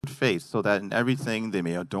faith, so that in everything they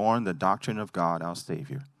may adorn the doctrine of God our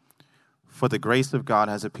Savior. For the grace of God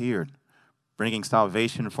has appeared, bringing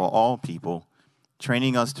salvation for all people,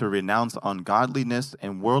 training us to renounce ungodliness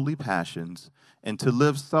and worldly passions, and to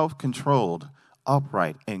live self-controlled,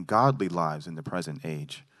 upright, and godly lives in the present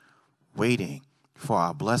age, waiting for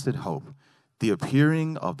our blessed hope, the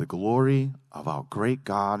appearing of the glory of our great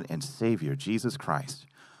God and Savior, Jesus Christ,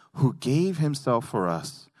 who gave himself for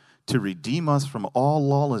us to redeem us from all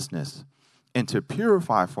lawlessness and to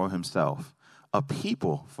purify for himself a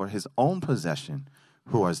people for his own possession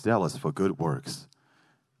who are zealous for good works.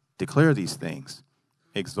 Declare these things,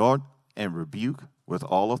 exhort and rebuke with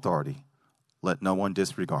all authority. Let no one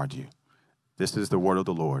disregard you. This is the word of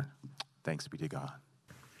the Lord. Thanks be to God.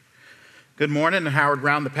 Good morning, I'm Howard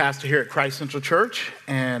Brown, the pastor here at Christ Central Church.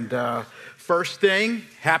 And first thing,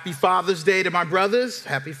 happy Father's Day to my brothers.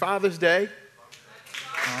 Happy Father's Day.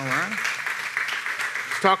 All right. I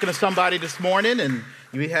was talking to somebody this morning, and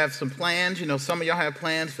we have some plans. You know, some of y'all have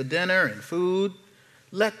plans for dinner and food.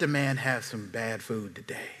 Let the man have some bad food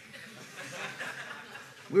today.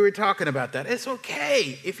 We were talking about that. It's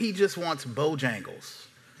okay if he just wants Bojangles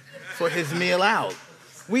for his meal out.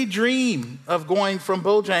 We dream of going from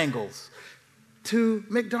Bojangles to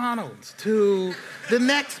McDonald's, to the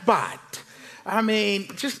next spot. I mean,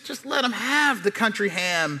 just let him have the country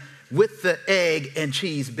ham with the egg and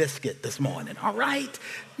cheese biscuit this morning, all right?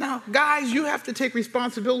 Now, guys, you have to take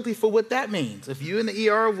responsibility for what that means. If you're in the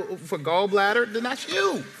ER for gallbladder, then that's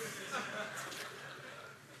you.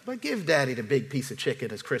 But give Daddy the big piece of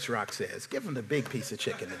chicken, as Chris Rock says. Give him the big piece of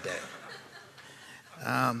chicken today.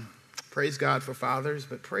 Praise God for fathers,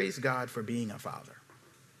 but praise God for being a father,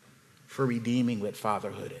 for redeeming what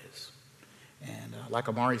fatherhood is. And like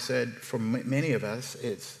Amari said, for many of us,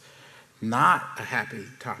 it's not a happy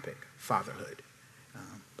topic, fatherhood.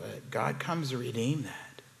 But God comes to redeem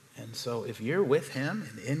that. And so if you're with him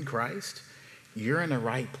and in Christ, you're in the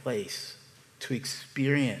right place to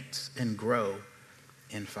experience and grow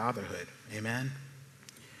in fatherhood. Amen?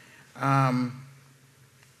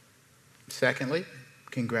 Secondly,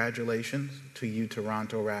 congratulations to you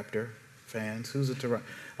Toronto Raptor fans. Who's a Toronto?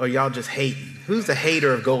 Oh, y'all just hating. Who's the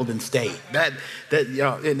hater of Golden State? That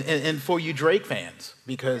y'all, and for you Drake fans,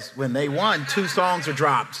 because when they won, 2 songs are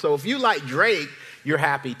dropped. So if you like Drake, you're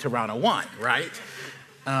happy Toronto won, right?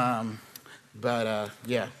 Yeah,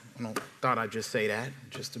 I thought I'd just say that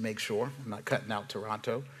just to make sure I'm not cutting out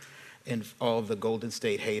Toronto and all the Golden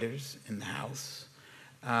State haters in the house.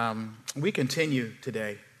 We continue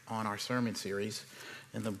today on our sermon series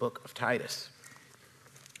in the book of Titus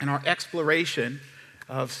and our exploration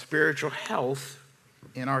of spiritual health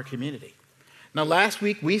in our community. Now, last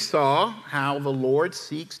week we saw how the Lord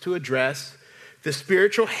seeks to address the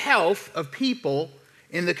spiritual health of people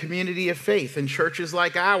in the community of faith in churches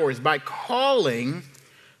like ours by calling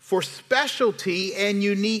for specialty and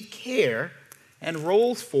unique care and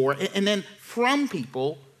roles for, and then from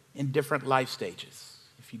people in different life stages,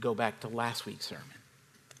 if you go back to last week's sermon.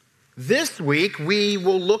 This week, we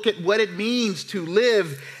will look at what it means to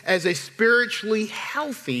live as a spiritually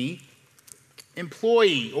healthy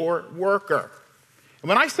employee or worker. And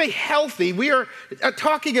when I say healthy, we are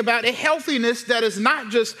talking about a healthiness that is not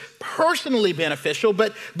just personally beneficial,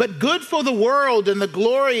 but good for the world and the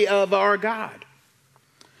glory of our God.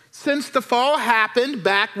 Since the fall happened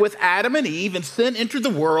back with Adam and Eve and sin entered the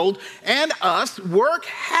world and us, work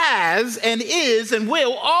has and is and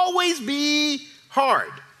will always be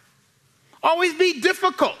hard. Always be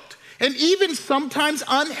difficult, and even sometimes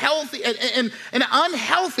unhealthy, and an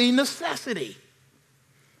unhealthy necessity.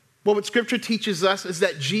 Well, what Scripture teaches us is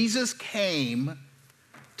that Jesus came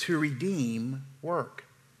to redeem work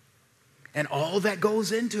and all that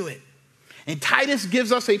goes into it. And Titus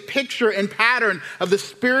gives us a picture and pattern of the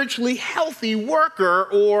spiritually healthy worker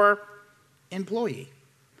or employee.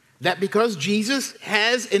 That because Jesus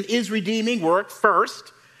has and is redeeming work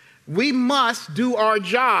first, we must do our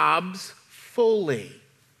jobs fully.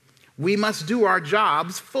 We must do our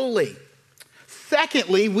jobs fully.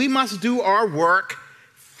 Secondly, we must do our work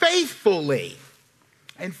faithfully.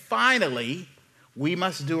 And finally, we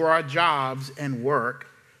must do our jobs and work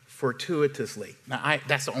fortuitously. Now,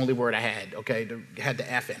 that's the only word I had, okay? Had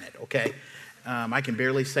the F in it, okay? I can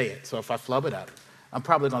barely say it, so if I flub it up, I'm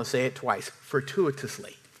probably going to say it twice,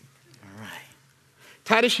 fortuitously. All right.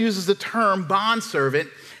 Titus uses the term bondservant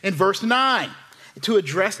in verse 9 to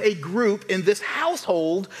address a group in this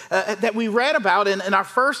household that we read about in our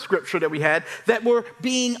first scripture that we had that were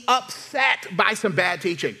being upset by some bad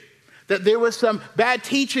teaching. that there was some bad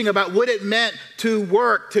teaching about what it meant to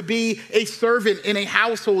work, to be a servant in a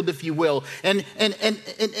household, if you will. And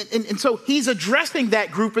so he's addressing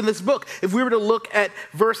that group in this book. If we were to look at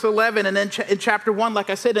verse 11 and then in chapter 1, like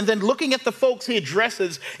I said, and then looking at the folks he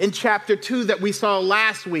addresses in chapter 2 that we saw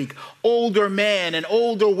last week, older men and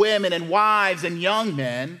older women and wives and young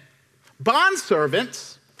men,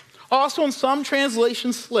 bondservants, also in some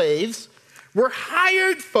translations slaves, were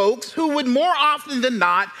hired folks who would more often than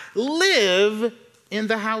not live in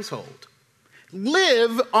the household,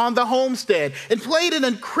 live on the homestead, and played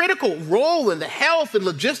a critical role in the health and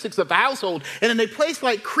logistics of the household. And in a place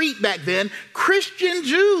like Crete back then, Christian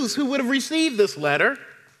Jews who would have received this letter,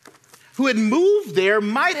 who had moved there,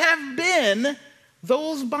 might have been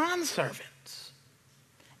those bondservants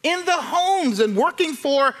in the homes and working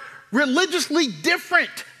for religiously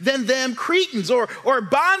different than them Cretans or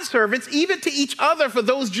bondservants, even to each other for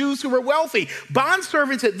those Jews who were wealthy.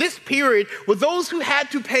 Bondservants at this period were those who had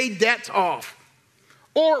to pay debts off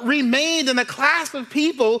or remained in a class of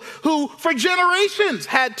people who for generations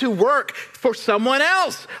had to work for someone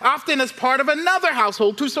else, often as part of another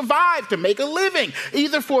household to survive, to make a living,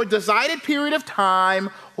 either for a decided period of time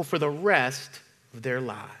or for the rest of their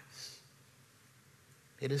lives.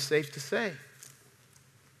 It is safe to say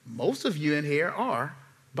most of you in here are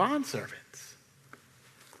bondservants.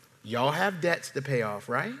 Y'all have debts to pay off,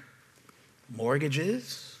 right?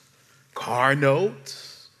 Mortgages, car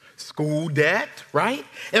notes, school debt, right?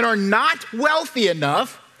 And are not wealthy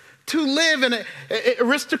enough to live in an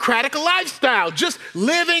aristocratic lifestyle, just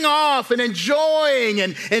living off and enjoying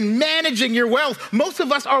and managing your wealth. Most of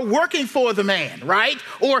us are working for the man, right?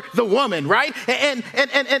 Or the woman, right?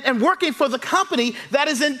 And working for the company that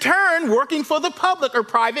is in turn working for the public or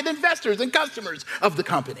private investors and customers of the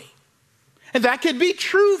company. And that could be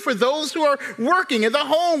true for those who are working in the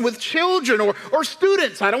home with children or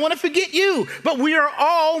students. I don't want to forget you, but we are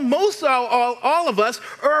all of us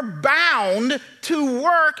are bound to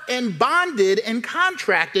work and bonded and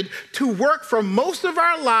contracted to work for most of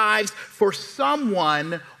our lives for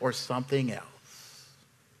someone or something else.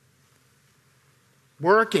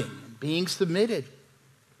 Working, being submitted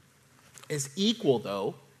is equal,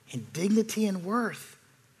 though, in dignity and worth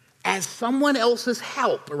as someone else's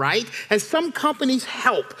help, right? As some company's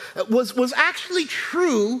help was actually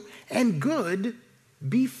true and good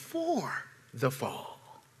before the fall.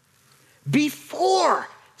 Before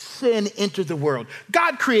sin entered the world.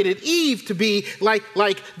 God created Eve to be like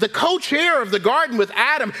the co-chair of the garden with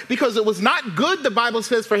Adam because it was not good, the Bible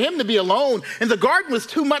says, for him to be alone. And the garden was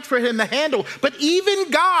too much for him to handle. But even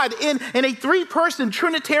God in a three-person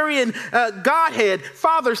Trinitarian Godhead,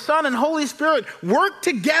 Father, Son, and Holy Spirit, worked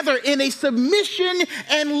together in a submission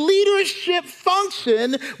and leadership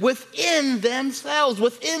function within themselves,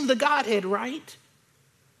 within the Godhead, right?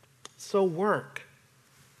 So work.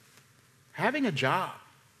 Having a job.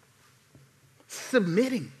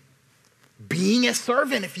 Submitting, being a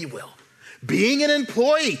servant, if you will, being an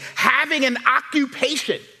employee, having an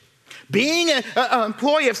occupation, being an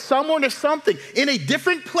employee of someone or something in a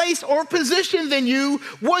different place or position than you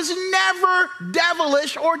was never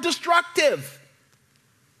devilish or destructive,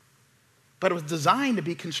 but it was designed to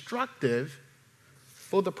be constructive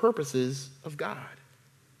for the purposes of God.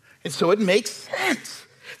 And so it makes sense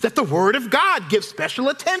that the Word of God gives special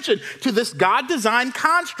attention to this God-designed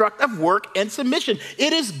construct of work and submission.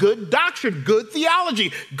 It is good doctrine, good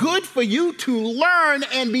theology, good for you to learn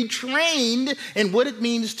and be trained in what it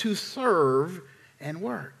means to serve and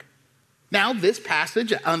work. Now, this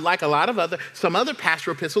passage, unlike some other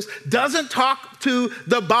pastoral epistles, doesn't talk to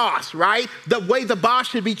the boss, right? The way the boss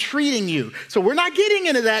should be treating you. So we're not getting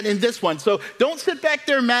into that in this one. So don't sit back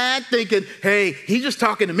there mad thinking, hey, he's just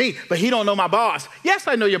talking to me, but he don't know my boss. Yes,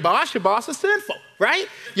 I know your boss. Your boss is sinful, right?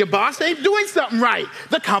 Your boss ain't doing something right.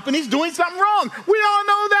 The company's doing something wrong. We all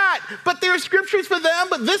know that. But there are scriptures for them,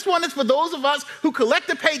 but this one is for those of us who collect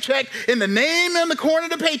a paycheck and the name on the corner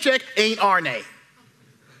of the paycheck ain't our name.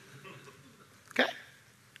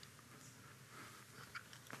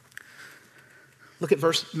 Look at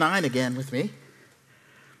verse 9 again with me. It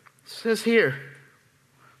says here,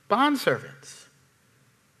 bondservants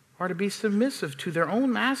are to be submissive to their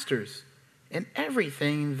own masters in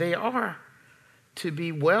everything. They are to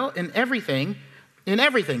be they are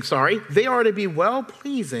to be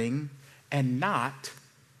well-pleasing and not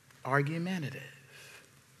argumentative.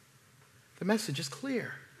 The message is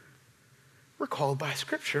clear. We're called by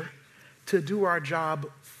Scripture to do our job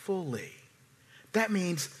fully. That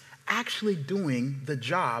means actually doing the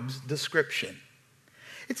job's description.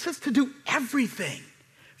 It says to do everything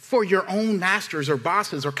for your own masters or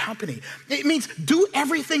bosses or company. It means do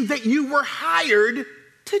everything that you were hired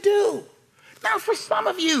to do. Now, for some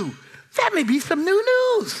of you, that may be some new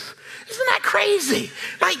news. Isn't that crazy?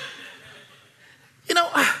 Like, you know,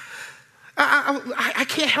 I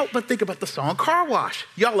can't help but think about the song Car Wash.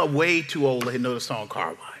 Y'all are way too old to know the song Car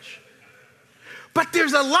Wash. But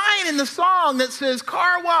there's a line in the song that says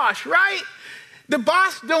car wash, right? The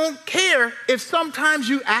boss don't care if sometimes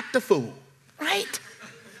you act a fool, right?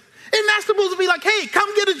 Isn't that supposed to be like, hey,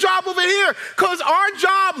 come get a job over here because our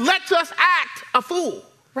job lets us act a fool,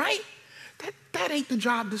 right? That ain't the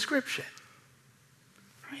job description,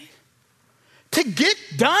 right? To get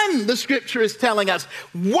done, the scripture is telling us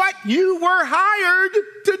what you were hired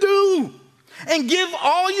to do. And give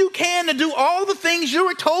all you can to do all the things you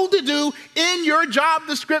were told to do in your job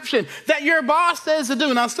description that your boss says to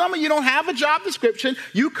do. Now, some of you don't have a job description.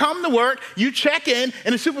 You come to work, you check in,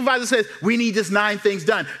 and the supervisor says, we need just 9 things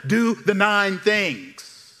done. Do the 9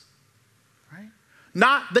 things, right?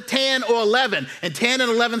 Not the 10 or 11, and 10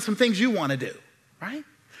 and 11 some things you want to do, right?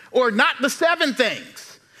 Or not the 7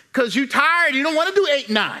 things, because you're tired, you don't want to do 8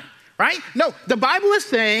 and 9. Right? No, the Bible is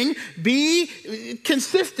saying be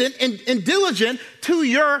consistent and diligent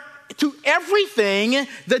to everything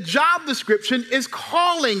the job description is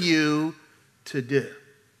calling you to do.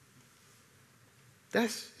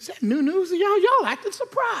 Is that new news to y'all? Y'all acting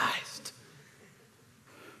surprised.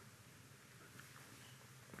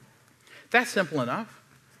 That's simple enough.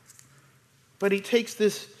 But he takes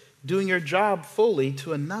this doing your job fully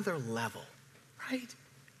to another level, right?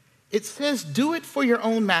 It says, do it for your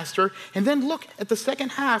own master. And then look at the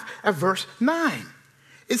second half of verse 9.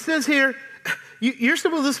 It says here, you're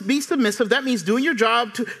supposed to be submissive. That means doing your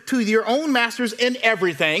job to your own masters in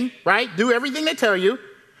everything, right? Do everything they tell you.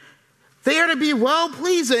 They are to be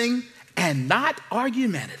well-pleasing and not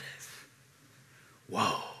argumentative.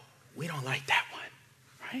 Whoa, we don't like that one,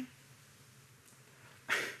 right?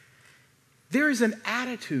 There is an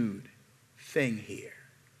attitude thing here.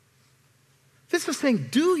 This is saying,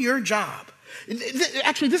 do your job.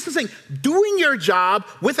 Actually, this is saying, doing your job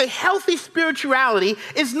with a healthy spirituality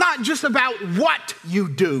is not just about what you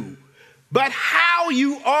do, but how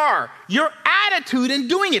you are, your attitude in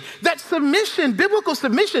doing it. That submission, biblical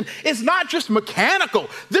submission, is not just mechanical.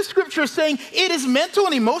 This scripture is saying it is mental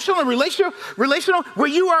and emotional and relational, where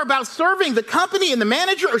you are about serving the company and the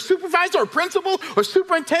manager or supervisor or principal or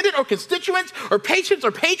superintendent or constituents or patients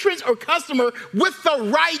or patrons or customer with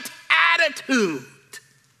the right attitude.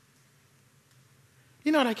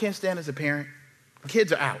 You know what I can't stand as a parent? The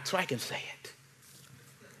kids are out, so I can say it.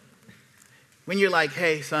 When you're like,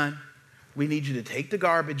 hey, son, we need you to take the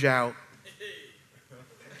garbage out.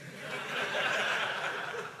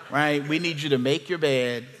 Right? We need you to make your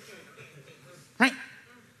bed. Right?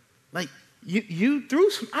 Like, you threw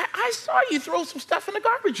some, I saw you throw some stuff in the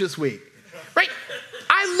garbage this week. Right?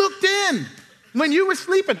 I looked in when you were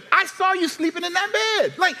sleeping. I saw you sleeping in that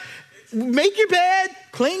bed. Like, make your bed,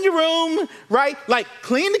 clean your room, right? Like,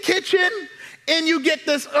 clean the kitchen, and you get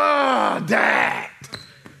this, oh, Dad.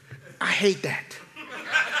 I hate that.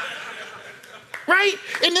 Right?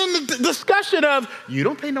 And then the discussion of, you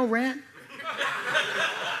don't pay no rent.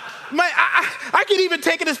 I can even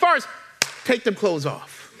take it as far as, take them clothes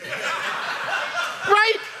off.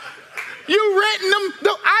 Right? You renting them,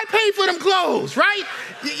 no, I pay for them clothes, right?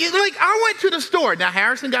 Like, I went to the store. Now,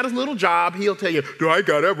 Harrison got his little job. He'll tell you,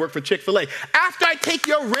 I work for Chick-fil-A. After I take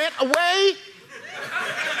your rent away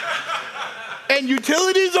and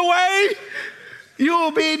utilities away, you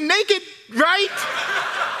will be naked, right?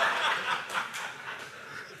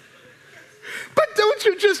 But don't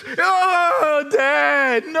you just, oh,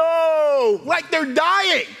 Dad, no. Like they're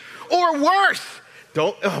dying. Or worse,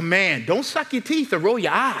 don't suck your teeth or roll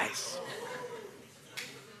your eyes.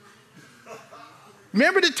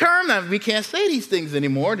 Remember the term? Now, we can't say these things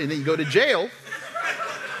anymore, then you go to jail.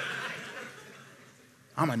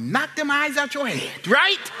 I'm going to knock them eyes out your head,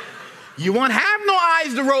 right? You won't have no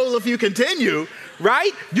eyes to roll if you continue,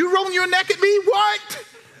 right? You roll your neck at me, what?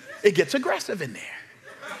 It gets aggressive in there.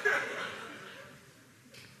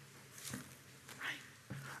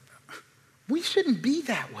 Right? We shouldn't be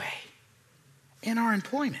that way in our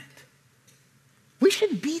employment. We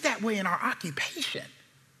shouldn't be that way in our occupation.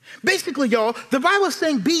 Basically, y'all, the Bible is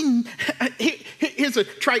saying here's a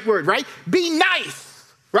trite word, right? Be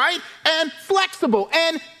nice, right? And flexible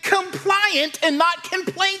and compliant and not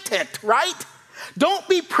complainant, right? Don't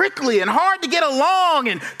be prickly and hard to get along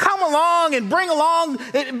and come along and bring along,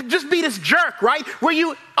 just be this jerk, right? Where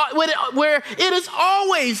it is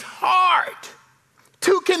always hard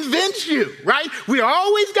to convince you, right? We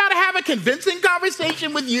always got to have a convincing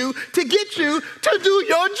conversation with you to get you to do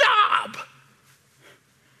your job.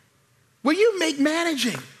 Where you make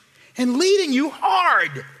managing and leading you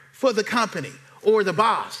hard for the company or the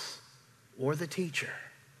boss or the teacher.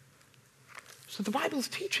 So the Bible is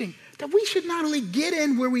teaching that we should not only get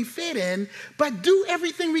in where we fit in, but do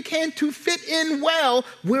everything we can to fit in well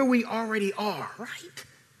where we already are, right?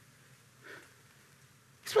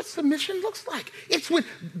 It's what submission looks like. It's what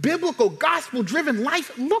biblical, gospel-driven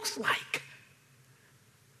life looks like.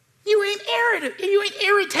 You ain't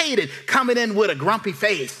irritated coming in with a grumpy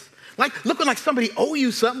face, like looking like somebody owe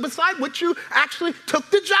you something beside what you actually took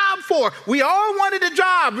the job for. We all wanted a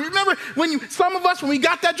job. Remember some of us, when we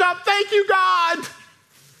got that job, thank you, God.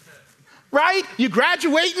 Right? You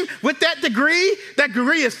graduating with that degree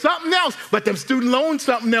is something else, but them student loans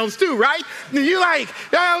something else too, right? And you're like,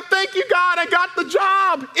 oh, thank you, God, I got the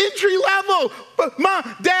job, entry level.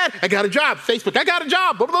 Mom, Dad, I got a job. Facebook, I got a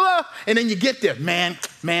job, blah, blah, blah. And then you get there, man,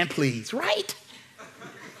 please, right?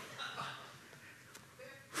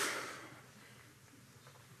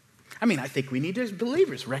 I mean, I think we need to, as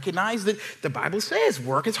believers, recognize that the Bible says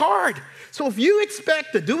work is hard. So if you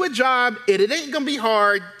expect to do a job and it ain't going to be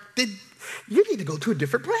hard, then you need to go to a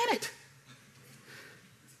different planet.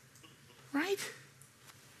 Right?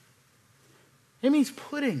 It means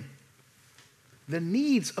putting the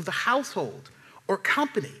needs of the household or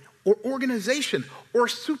company or organization or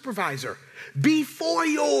supervisor before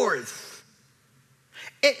yours.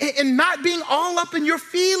 And not being all up in your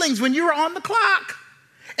feelings when you're on the clock.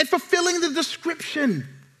 And fulfilling the description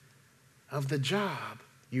of the job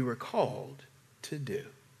you were called to do.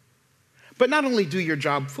 But not only do your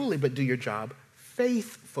job fully, but do your job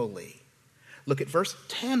faithfully. Look at verse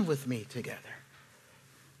 10 with me together.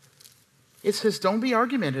 It says, don't be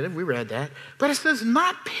argumentative. We read that. But it says,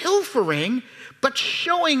 not pilfering, but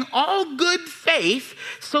showing all good faith,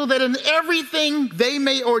 so that in everything they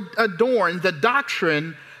may adorn the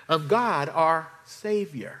doctrine of God our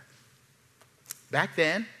Savior. Back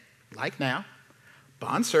then, like now,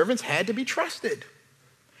 bondservants had to be trusted.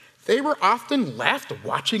 They were often left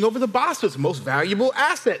watching over the boss's most valuable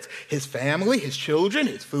assets, his family, his children,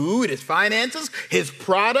 his food, his finances, his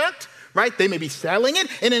product, right? They may be selling it,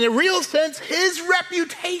 and in a real sense, his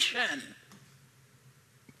reputation.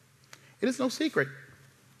 It is no secret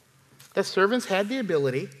that servants had the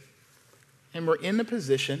ability and were in the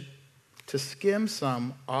position to skim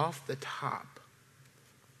some off the top,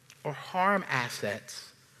 or harm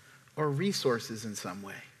assets or resources in some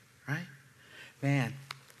way, right? Man,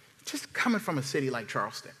 just coming from a city like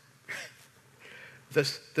Charleston,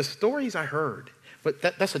 the stories I heard, but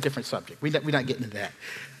that's a different subject. We're not getting into that,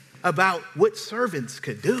 about what servants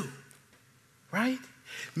could do, right?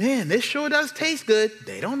 Man, this sure does taste good.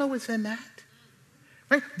 They don't know what's in that.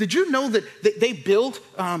 Right? Did you know that they built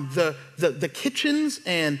the kitchens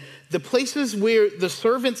and the places where the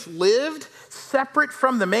servants lived separate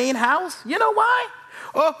from the main house? You know why?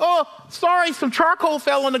 Oh, sorry, some charcoal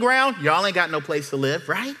fell on the ground. Y'all ain't got no place to live,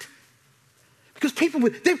 right? Because people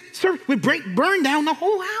would burn down the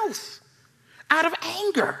whole house out of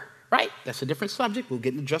anger, right? That's a different subject. We'll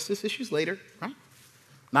get into justice issues later, right?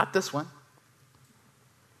 Not this one.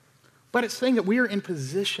 But it's saying that we are in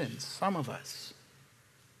position, some of us,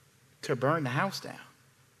 to burn the house down.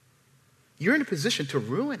 You're in a position to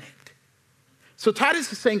ruin it. So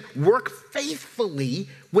Titus is saying, work faithfully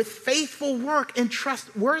with faithful work and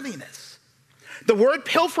trustworthiness. The word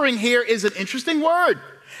pilfering here is an interesting word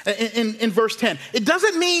in verse 10. It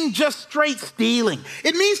doesn't mean just straight stealing.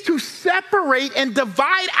 It means to separate and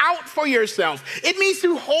divide out for yourself. It means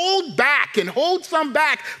to hold back and hold some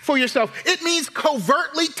back for yourself. It means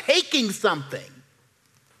covertly taking something.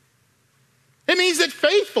 It means that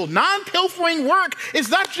faithful, non-pilfering work is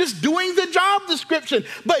not just doing the job description,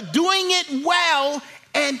 but doing it well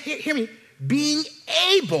and, hear me, being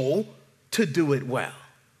able to do it well.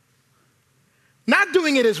 Not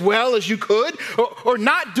doing it as well as you could, or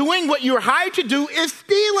not doing what you were hired to do is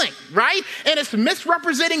stealing, right? And it's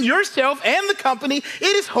misrepresenting yourself and the company.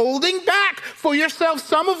 It is holding back for yourself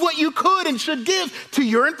some of what you could and should give to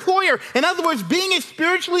your employer. In other words, being a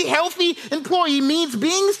spiritually healthy employee means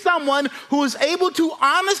being someone who is able to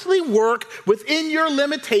honestly work within your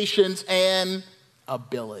limitations and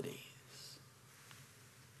abilities.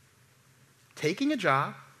 Taking a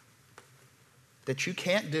job that you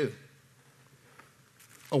can't do,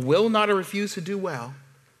 or will not or refuse to do well,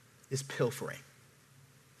 is pilfering.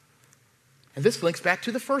 And this links back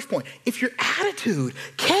to the first point. If your attitude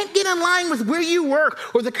can't get in line with where you work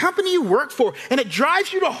or the company you work for, and it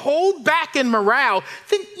drives you to hold back in morale,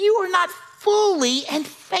 then you are not fully and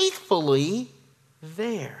faithfully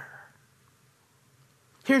there.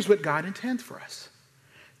 Here's what God intends for us.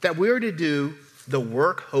 That we're to do the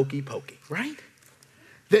work hokey pokey, right?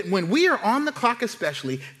 that when we are on the clock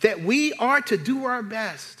especially, that we are to do our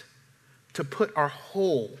best to put our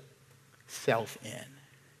whole self in,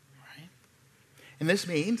 right? And this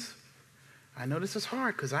means, I know this is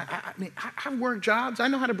hard because I've worked jobs. I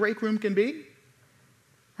know how the break room can be,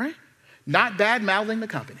 right? Not bad-mouthing the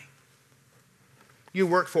company you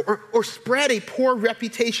work for, or spread a poor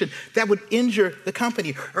reputation that would injure the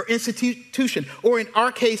company or institution, or in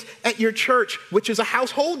our case, at your church, which is a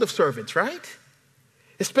household of servants, right?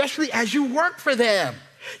 Especially as you work for them.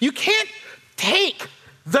 You can't take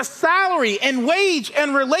the salary and wage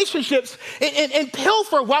and relationships and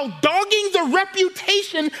pilfer while dogging the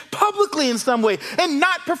reputation publicly in some way and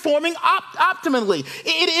not performing optimally.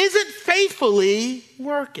 It isn't faithfully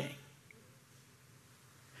working.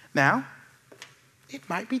 Now, it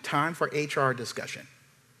might be time for HR discussion,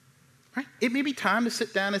 right? It may be time to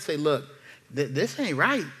sit down and say, look, this ain't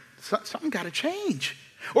right. Something got to change.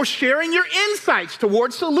 Or sharing your insights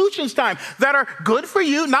towards solutions time that are good for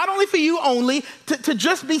you, not only for you only, to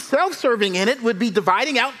just be self-serving in it would be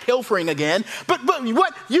dividing out pilfering again, but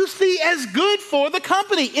what you see as good for the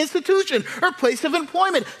company, institution, or place of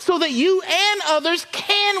employment so that you and others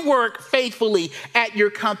can work faithfully at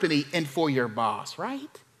your company and for your boss,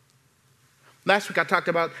 right? Last week I talked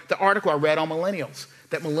about the article I read on millennials,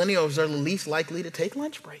 that millennials are the least likely to take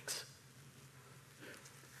lunch breaks.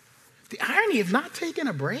 The irony of not taking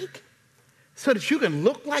a break so that you can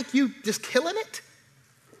look like you just killing it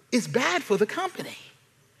is bad for the company.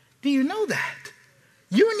 Do you know that?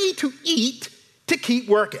 You need to eat to keep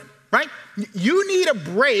working, right? You need a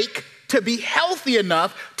break to be healthy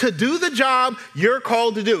enough to do the job you're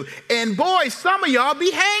called to do. And boy, some of y'all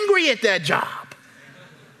be hangry at that job.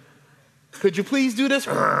 Could you please do this?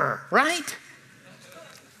 Right?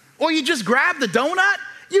 Or you just grab the donut.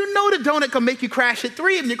 You know the donut can make you crash at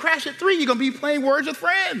 3. And you crash at 3, you're going to be playing Words with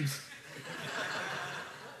Friends.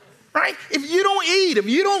 Right? If you don't eat, if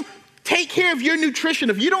you don't take care of your nutrition,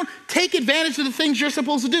 if you don't take advantage of the things you're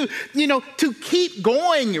supposed to do, to keep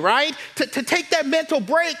going, right? To take that mental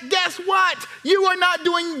break, guess what? You are not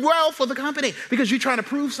doing well for the company because you're trying to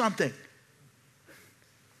prove something.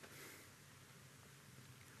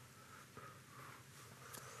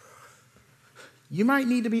 You might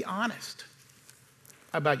need to be honest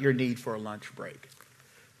about your need for a lunch break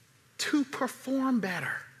to perform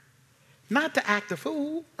better, not to act a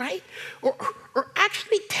fool, right? Or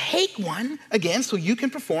actually take one again so you can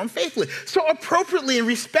perform faithfully. So appropriately and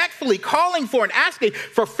respectfully calling for and asking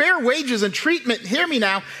for fair wages and treatment, hear me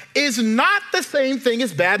now, is not the same thing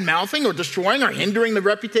as bad-mouthing or destroying or hindering the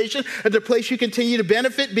reputation of the place you continue to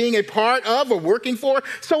benefit being a part of or working for.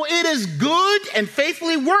 So it is good and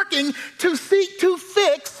faithfully working to seek to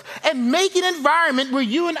fix and make an environment where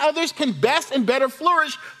you and others can best and better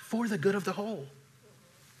flourish for the good of the whole.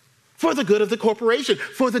 For the good of the corporation,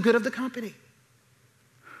 for the good of the company.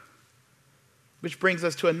 Which brings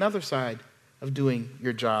us to another side of doing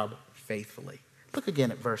your job faithfully. Look again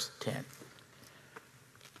at verse 10.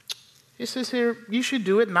 It says here, you should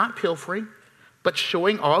do it not pilfering, but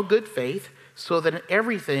showing all good faith, so that in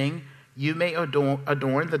everything you may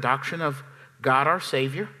adorn the doctrine of God our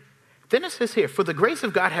Savior. Then it says here, for the grace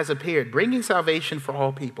of God has appeared, bringing salvation for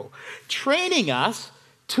all people, training us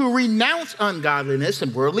to renounce ungodliness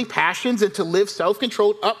and worldly passions and to live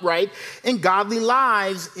self-controlled, upright, and godly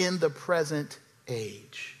lives in the present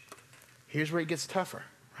age. Here's where it gets tougher,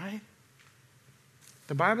 right?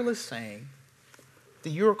 The Bible is saying that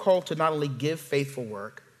you are called to not only give faithful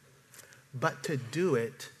work, but to do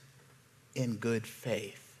it in good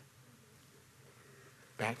faith.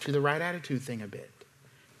 Back to the right attitude thing a bit.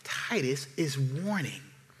 Titus is warning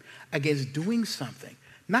against doing something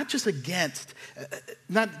not against,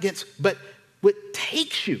 but what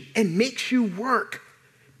takes you and makes you work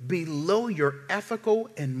below your ethical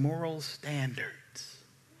and moral standards.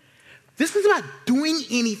 This is about doing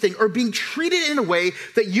anything or being treated in a way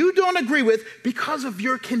that you don't agree with because of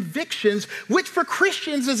your convictions, which for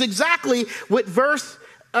Christians is exactly what verse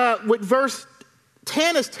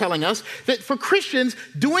 10 is telling us, that for Christians,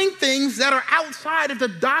 doing things that are outside of the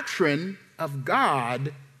doctrine of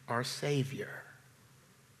God, our Savior.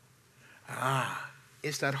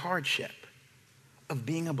 It's that hardship of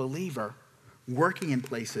being a believer working in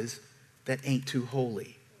places that ain't too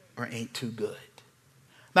holy or ain't too good.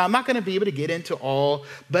 Now, I'm not going to be able to get into all,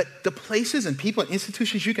 but the places and people and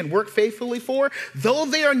institutions you can work faithfully for, though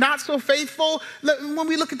they are not so faithful, when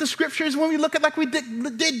we look at the scriptures, when we look at like we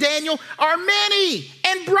did Daniel, are many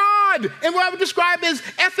and broad, and what I would describe as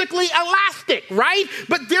ethically elastic, right?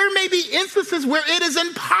 But there may be instances where it is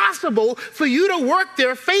impossible for you to work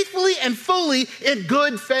there faithfully and fully in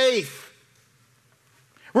good faith.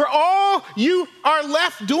 where all you are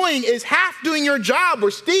left doing is half doing your job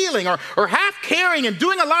or stealing or half caring and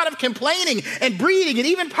doing a lot of complaining and breeding and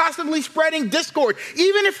even possibly spreading discord,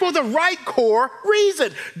 even if for the right core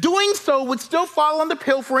reason. Doing so would still fall under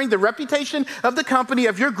pilfering the reputation of the company,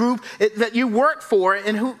 of your group that you work for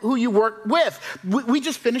and who you work with. We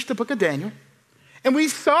just finished the book of Daniel. And we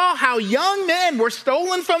saw how young men were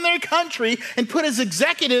stolen from their country and put as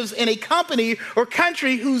executives in a company or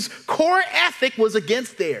country whose core ethic was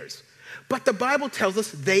against theirs. But the Bible tells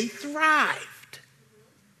us they thrived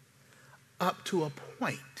up to a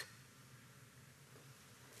point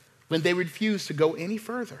when they refused to go any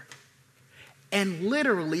further and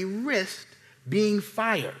literally risked being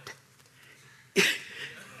fired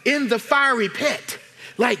in the fiery pit.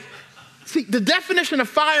 See, the definition of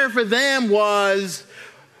fire for them was,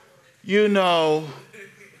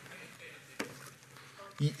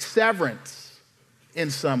 severance in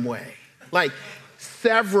some way. Like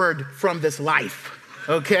severed from this life,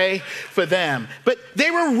 okay, for them. But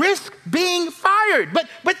they were risk being fired. But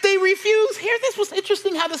they refused. Here, this was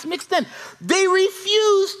interesting how this mixed in. They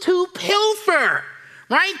refused to pilfer.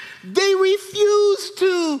 Right? They refused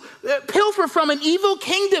to pilfer from an evil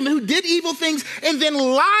kingdom who did evil things and then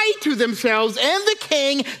lie to themselves and the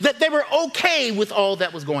king that they were okay with all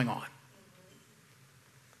that was going on.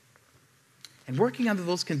 And working under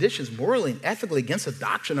those conditions morally and ethically against the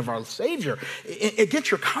doctrine of our Savior,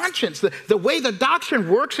 against your conscience, the way the doctrine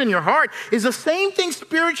works in your heart is the same thing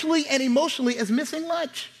spiritually and emotionally as missing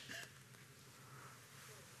lunch.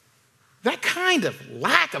 That kind of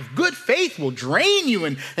lack of good faith will drain you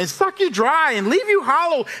and suck you dry and leave you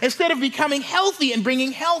hollow instead of becoming healthy and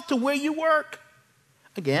bringing health to where you work.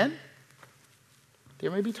 Again,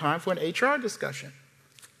 there may be time for an HR discussion.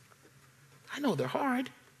 I know they're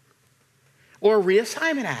hard. Or a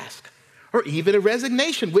reassignment ask. Or even a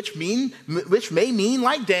resignation, which may mean,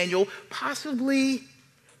 like Daniel, possibly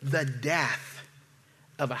the death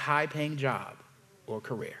of a high-paying job or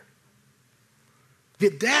career. The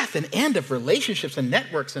death and end of relationships and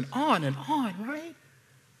networks and on, right?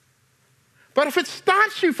 But if it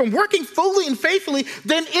stops you from working fully and faithfully,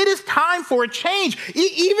 then it is time for a change.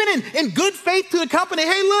 Even in good faith to the company,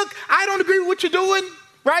 hey, look, I don't agree with what you're doing,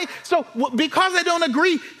 right? So because I don't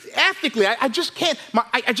agree ethically, I just can't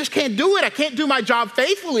do it. I can't do my job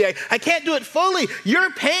faithfully. I can't do it fully.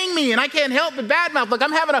 You're paying me and I can't help but badmouth. Look,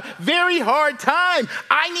 I'm having a very hard time.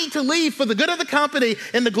 I need to leave for the good of the company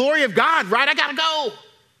and the glory of God, right? I gotta go.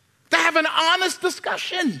 To have an honest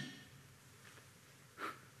discussion.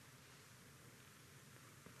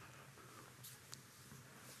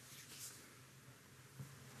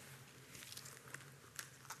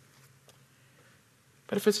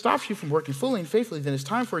 But if it stops you from working fully and faithfully, then it's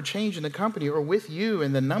time for a change in the company or with you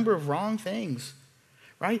and the number of wrong things,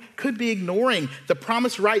 right? Could be ignoring the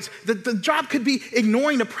promised rights. The job could be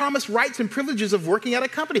ignoring the promised rights and privileges of working at a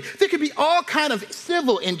company. There could be all kind of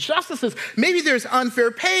civil injustices. Maybe there's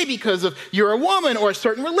unfair pay because of you're a woman or a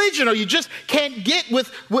certain religion, or you just can't get with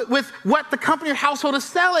what the company or household is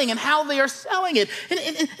selling and how they are selling it.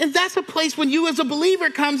 And that's a place when you as a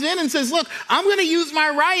believer comes in and says, look, I'm going to use my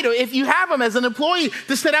right, or if you have them as an employee,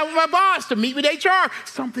 to sit down with my boss, to meet with HR.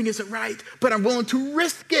 Something isn't right, but I'm willing to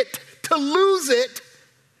risk it, to lose it,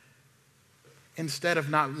 instead of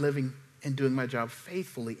not living and doing my job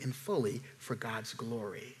faithfully and fully for God's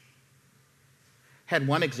glory. Had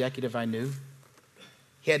one executive I knew,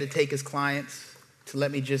 he had to take his clients to, let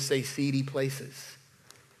me just say, seedy places,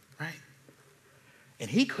 right? And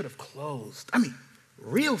he could have closed,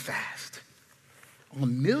 real fast,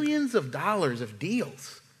 on millions of dollars of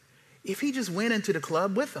deals if he just went into the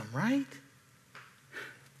club with them, right?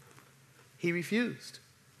 He refused.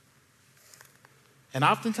 And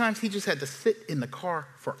oftentimes he just had to sit in the car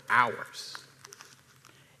for hours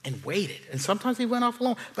and waited. And sometimes he went off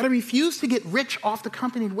alone. But he refused to get rich off the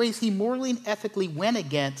company in ways he morally and ethically went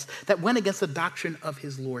against the doctrine of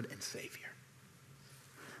his Lord and Savior.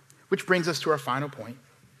 Which brings us to our final point.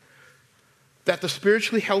 That the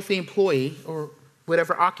spiritually healthy employee, or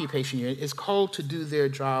whatever occupation you're in, is called to do their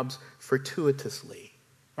jobs fortuitously,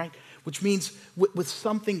 right? Which means with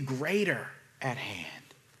something greater at hand.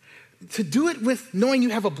 To do it with knowing you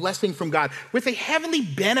have a blessing from God, with a heavenly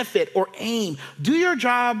benefit or aim. Do your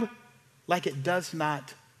job like it does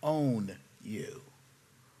not own you.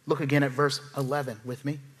 Look again at verse 11 with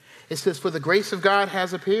me. It says, for the grace of God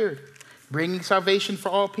has appeared, bringing salvation for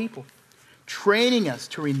all people, training us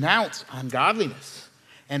to renounce ungodliness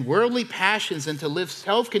and worldly passions and to live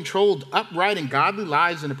self-controlled, upright, and godly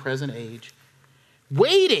lives in the present age,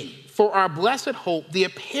 waiting for for our blessed hope, the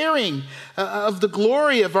appearing of the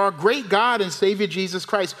glory of our great God and Savior Jesus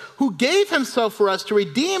Christ, who gave himself for us to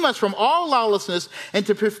redeem us from all lawlessness and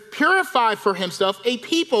to purify for himself a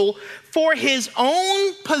people for his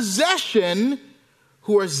own possession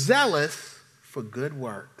who are zealous for good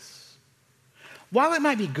works. While it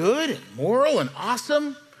might be good and moral and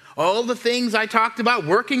awesome, all the things I talked about,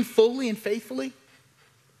 working fully and faithfully,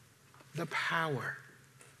 the power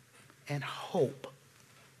and hope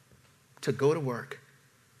to go to work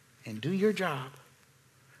and do your job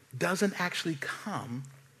doesn't actually come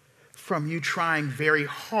from you trying very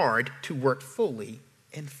hard to work fully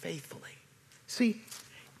and faithfully. See,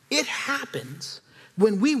 it happens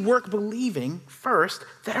when we work believing first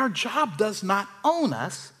that our job does not own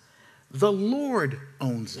us, the Lord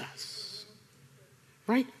owns us,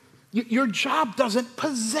 right? Your job doesn't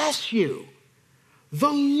possess you.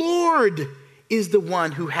 The Lord is the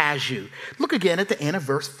one who has you. Look again at the end of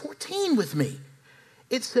verse 14 with me.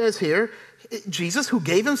 It says here, Jesus, who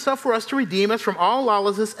gave himself for us to redeem us from all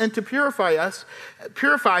lawlessness and to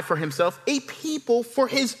purify for himself a people for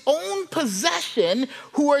his own possession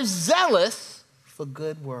who are zealous for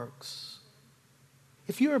good works.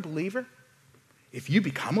 If you're a believer, if you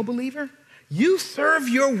become a believer, you serve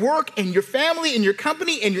your work and your family and your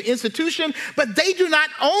company and your institution, but they do not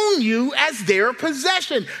own you as their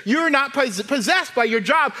possession. You're not possessed by your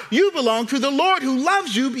job. You belong to the Lord who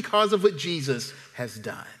loves you because of what Jesus has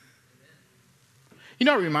done. You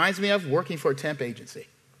know, it reminds me of working for a temp agency,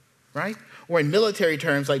 right? Or in military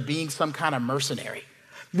terms, like being some kind of mercenary,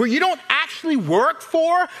 where you don't actually work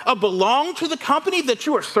for or belong to the company that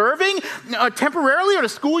you are serving temporarily or the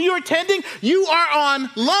school you're attending. You are on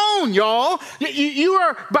loan, y'all. You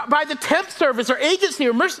are by the temp service or agency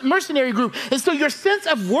or mercenary group. And so your sense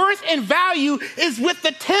of worth and value is with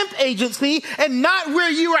the temp agency and not where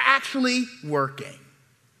you are actually working.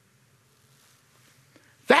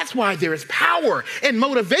 That's why there is power and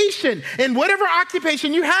motivation in whatever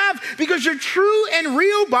occupation you have, because your true and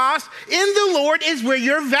real boss in the Lord is where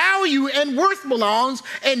your value and worth belongs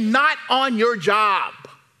and not on your job.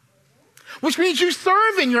 Which means you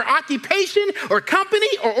serve in your occupation or company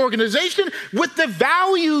or organization with the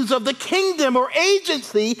values of the kingdom or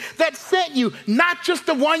agency that sent you, not just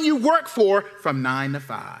the one you work for from 9 to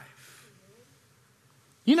 5.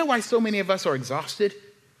 You know why so many of us are exhausted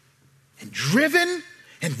and driven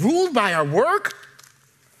and ruled by our work?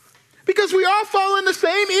 Because we all fall in the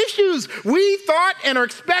same issues. We thought and are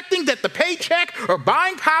expecting that the paycheck or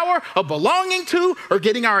buying power or belonging to or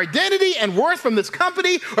getting our identity and worth from this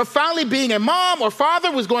company or finally being a mom or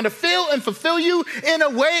father was going to fill and fulfill you in a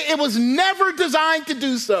way it was never designed to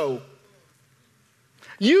do so.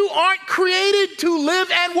 You aren't created to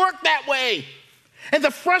live and work that way. And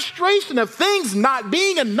the frustration of things not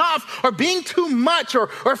being enough or being too much or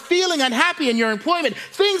feeling unhappy in your employment,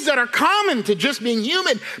 things that are common to just being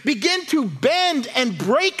human, begin to bend and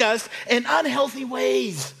break us in unhealthy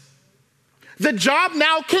ways. The job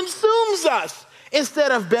now consumes us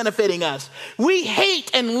instead of benefiting us. We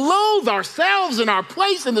hate and loathe ourselves and our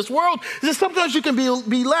place in this world. Sometimes you can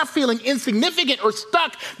be left feeling insignificant or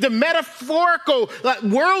stuck. The metaphorical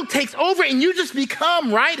world takes over and you just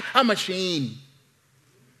become, right, a machine.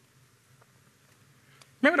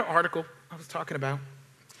 Remember the article I was talking about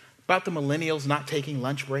the millennials not taking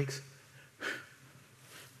lunch breaks?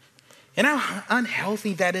 And how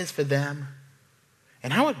unhealthy that is for them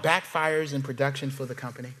and how it backfires in production for the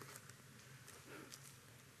company.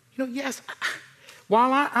 You know, yes,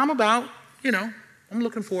 while I'm about, I'm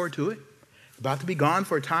looking forward to it. About to be gone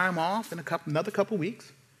for a time off in another couple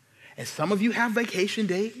weeks. And some of you have vacation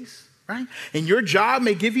days, right? And your job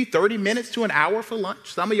may give you 30 minutes to an hour for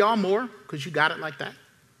lunch. Some of y'all more because you got it like that.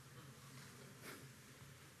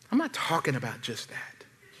 I'm not talking about just that.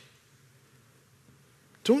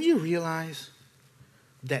 Don't you realize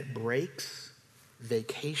that breaks,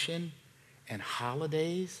 vacation, and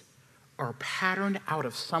holidays are patterned out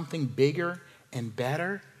of something bigger and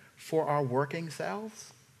better for our working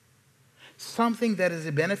selves? Something that is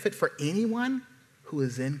a benefit for anyone who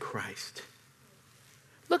is in Christ.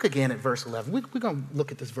 Look again at verse 11. We're going to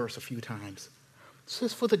look at this verse a few times. It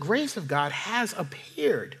says, "For the grace of God has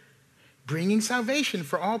appeared, bringing salvation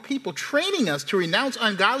for all people, training us to renounce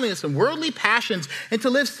ungodliness and worldly passions and to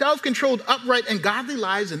live self-controlled, upright, and godly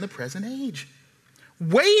lives in the present age.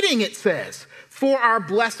 Waiting," it says, "for our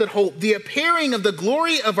blessed hope, the appearing of the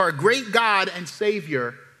glory of our great God and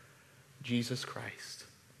Savior, Jesus Christ."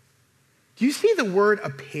 Do you see the word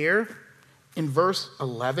appear in verse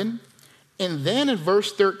 11? And then in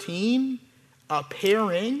verse 13,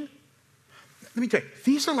 appearing. Let me tell you,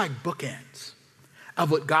 these are like bookends of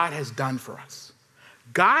what God has done for us.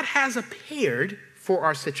 God has appeared for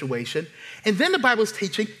our situation, and then the Bible is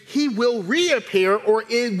teaching he will reappear, or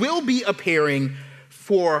it will be appearing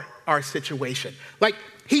for our situation. Like,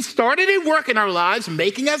 he started a work in our lives,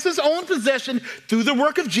 making us his own possession through the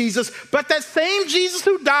work of Jesus, but that same Jesus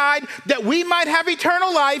who died that we might have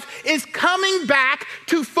eternal life is coming back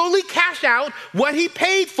to fully cash out what he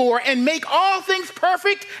paid for and make all things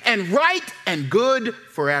perfect and right and good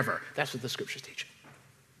forever. That's what the scriptures teach.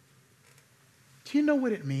 Do you know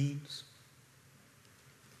what it means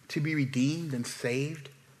to be redeemed and saved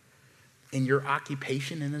in your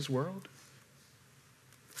occupation in this world?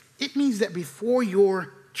 It means that before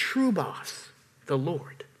your true boss, the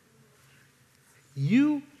Lord,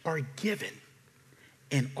 you are given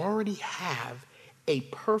and already have a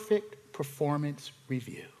perfect performance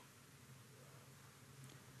review.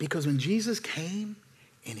 Because when Jesus came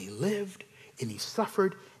and he lived and he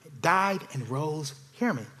suffered, died and rose,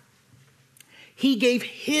 hear me, he gave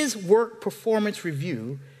his work performance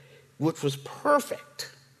review, which was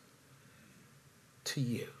perfect, to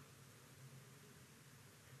you.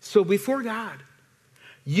 So before God,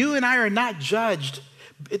 you and I are not judged.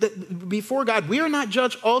 Before God, we are not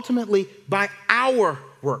judged ultimately by our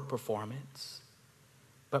work performance,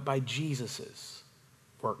 but by Jesus's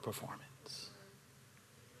work performance.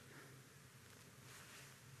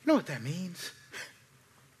 You know what that means?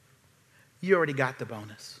 You already got the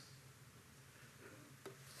bonus.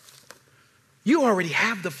 You already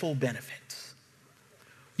have the full benefits.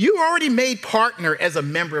 You already made partner as a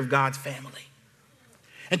member of God's family.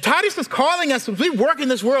 And Titus is calling us, as we work in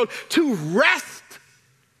this world, to rest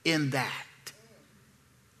in that.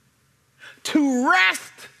 To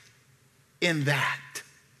rest in that.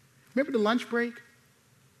 Remember the lunch break?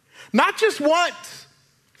 Not just once,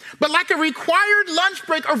 but like a required lunch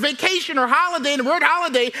break or vacation or holiday. And the word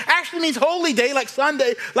holiday actually means holy day, like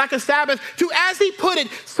Sunday, like a Sabbath. To, as he put it,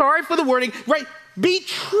 sorry for the wording, right? Be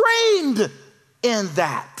trained in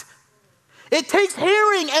that. It takes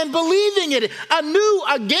hearing and believing it anew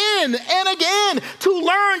again and again to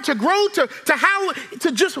learn, to grow, to how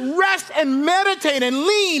to just rest and meditate and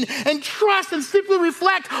lean and trust and simply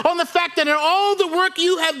reflect on the fact that in all the work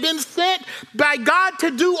you have been sent by God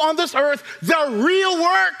to do on this earth, the real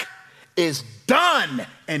work is done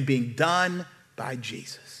and being done by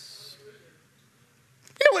Jesus.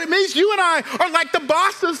 You know what it means? You and I are like the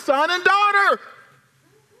boss's son and daughter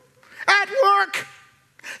at work.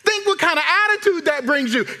 Think what kind of attitude that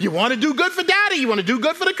brings you. You want to do good for daddy. You want to do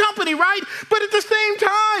good for the company, right? But at the same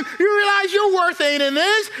time, you realize your worth ain't in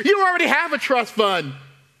this. You already have a trust fund.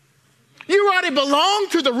 You already belong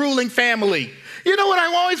to the ruling family. You know what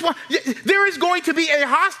I always want? There is going to be a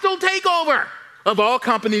hostile takeover of all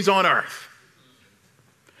companies on earth.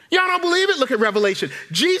 Y'all don't believe it? Look at Revelation.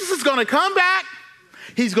 Jesus is going to come back.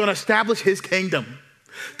 He's going to establish his kingdom.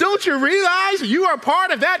 Don't you realize you are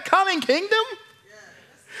part of that coming kingdom?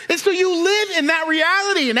 And so you live in that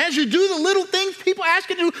reality. And as you do the little things people ask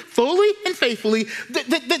you to do fully and faithfully,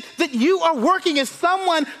 that you are working as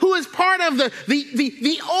someone who is part of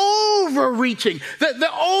the overreaching,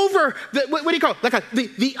 what do you call it? Like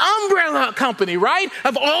the umbrella company, right?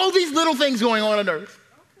 Of all these little things going on earth.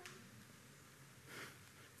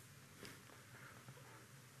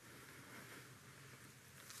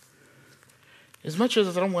 As much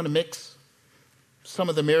as I don't want to mix some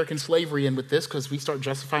of the American slavery in with this, because we start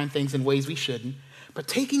justifying things in ways we shouldn't, but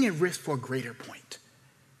taking a risk for a greater point.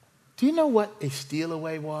 Do you know what a steal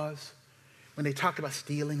away was when they talked about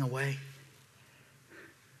stealing away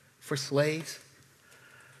for slaves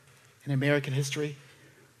in American history?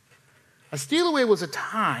 A steal away was a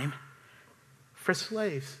time for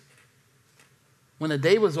slaves when the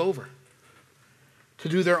day was over to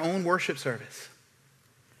do their own worship service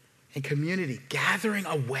and community, gathering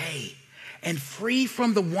away and free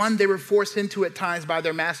from the one they were forced into at times by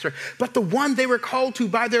their master, but the one they were called to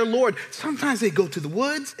by their Lord. Sometimes they go to the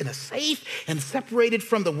woods in a safe and separated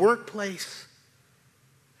from the workplace.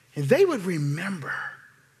 And they would remember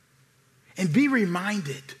and be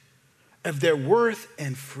reminded of their worth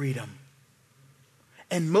and freedom.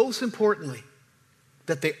 And most importantly,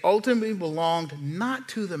 that they ultimately belonged not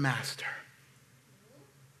to the master,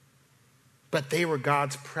 but they were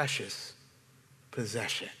God's precious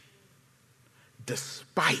possession,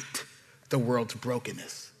 despite the world's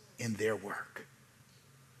brokenness in their work.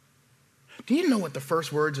 Do you know what the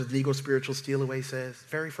first words of the Negro Spiritual Steal Away says?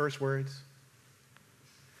 Very first words.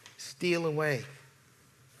 Steal away.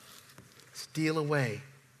 Steal away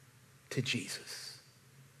to Jesus.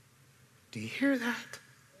 Do you hear that?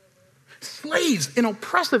 Slaves in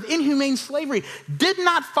oppressive, inhumane slavery did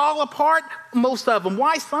not fall apart, most of them.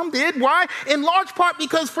 Why? Some did. Why? In large part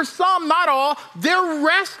because for some, not all, their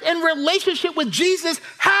rest and relationship with Jesus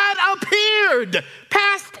had appeared.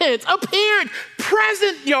 Past tense, appeared.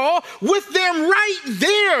 Present, y'all, with them right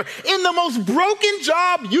there in the most broken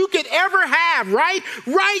job you could ever have, right?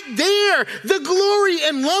 Right there. The glory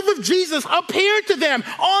and love of Jesus appeared to them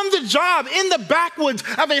on the job in the backwoods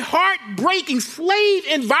of a heartbreaking slave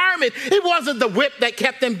environment. It wasn't the whip that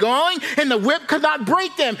kept them going, and the whip could not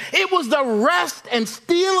break them. It was the rest and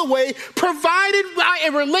steal away provided by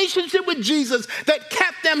a relationship with Jesus that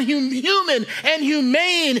kept them human and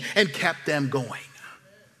humane and kept them going.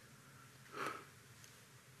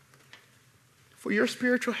 For your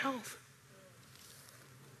spiritual health,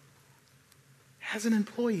 as an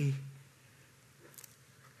employee,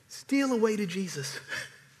 steal away to Jesus.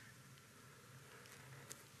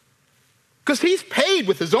 Because he's paid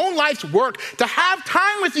with his own life's work to have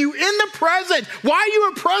time with you in the present. While you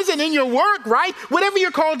are present in your work, right? Whatever you're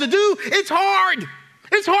called to do, it's hard.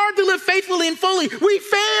 It's hard to live faithfully and fully. We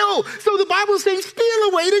fail. So the Bible is saying, steal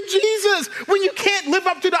away to Jesus. When you can't live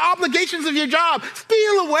up to the obligations of your job,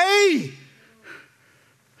 steal away.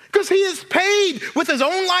 Because he is paid with his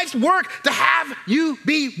own life's work to have you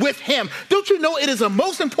be with him. Don't you know it is the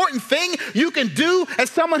most important thing you can do as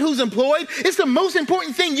someone who's employed? It's the most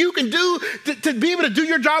important thing you can do to be able to do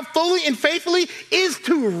your job fully and faithfully is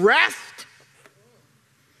to rest.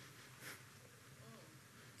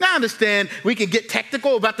 Now I understand we can get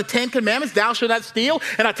technical about the 10 Commandments, thou shalt not steal,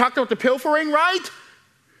 and I talked about the pilfering, right?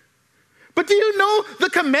 But do you know the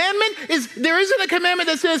commandment there isn't a commandment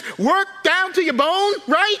that says work down to your bone,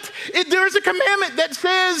 right? There is a commandment that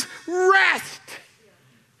says rest.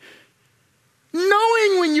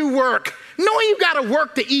 Knowing when you work, knowing you got to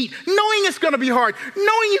work to eat, knowing it's going to be hard,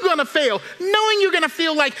 knowing you're going to fail, knowing you're going to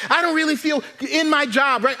feel like I don't really feel in my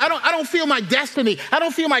job, right? I don't feel my destiny. I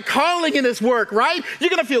don't feel my calling in this work, right? You're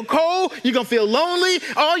going to feel cold. You're going to feel lonely.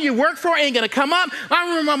 All you work for ain't going to come up. I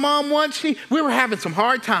remember my mom once, we were having some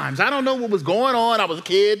hard times. I don't know what was going on. I was a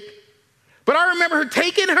kid. But I remember her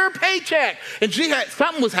taking her paycheck and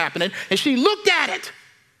something was happening and she looked at it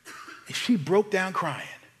and she broke down crying.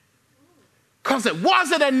 Because it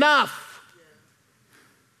wasn't enough.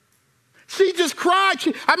 She just cried.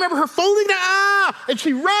 I remember her folding the and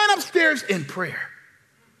she ran upstairs in prayer.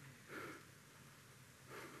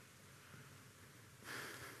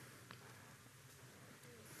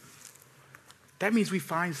 That means we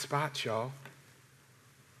find spots, y'all.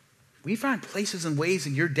 We find places and ways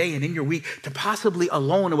in your day and in your week to possibly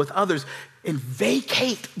alone and with others and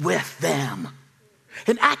vacate with them.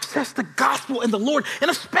 And access the gospel and the Lord, and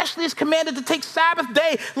especially is commanded to take Sabbath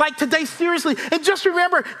day like today seriously. And just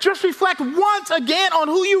remember, just reflect once again on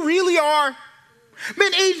who you really are.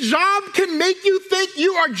 Man, a job can make you think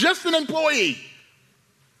you are just an employee,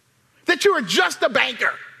 that you are just a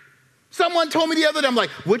banker. Someone told me the other day, I'm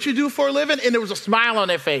like, what you do for a living? And there was a smile on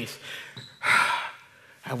their face.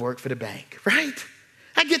 I work for the bank, right?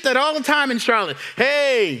 I get that all the time in Charlotte.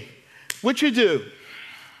 Hey, what you do?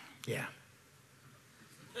 Yeah.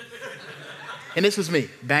 And this is me.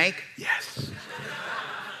 Bank? Yes.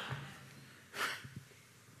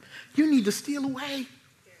 You need to steal away.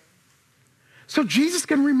 So Jesus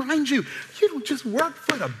can remind you, you don't just work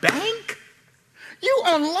for the bank. You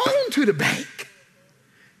on loan to the bank.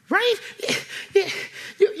 Right?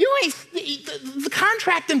 You ain't, the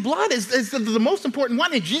contract in blood is the most important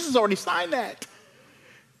one, and Jesus already signed that.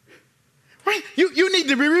 Right? You need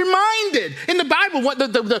to be reminded. In the Bible, what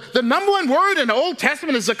the number one word in the Old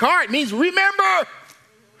Testament is zakar. It means remember.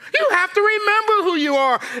 You have to remember who you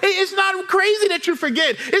are. It's not crazy that you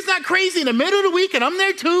forget. It's not crazy in the middle of the week, and I'm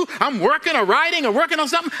there too. I'm working or writing or working on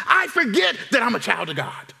something. I forget that I'm a child of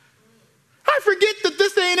God. I forget that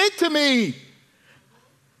this ain't it to me.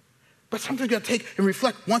 But something's going to take and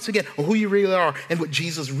reflect once again on who you really are and what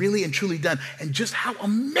Jesus really and truly done and just how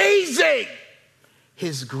amazing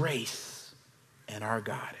his grace and our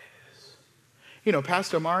God is. You know,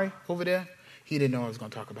 Pastor Amari over there, he didn't know I was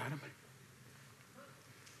going to talk about him.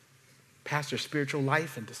 Pastor Spiritual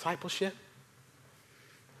Life and Discipleship.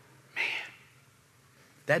 Man,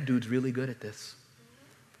 that dude's really good at this.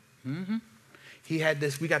 Mm-hmm. He had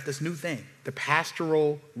this, we got this new thing, the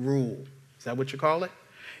pastoral rule. Is that what you call it?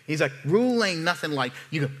 He's like, rule ain't nothing like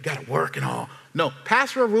you got to work and all. No,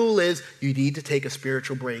 pastoral rule is you need to take a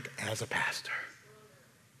spiritual break as a pastor.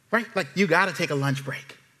 Right? Like you got to take a lunch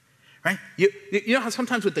break. Right? You know how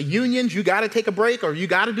sometimes with the unions, you got to take a break or you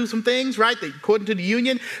got to do some things, right? According to the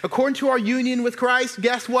union, according to our union with Christ,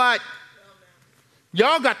 guess what?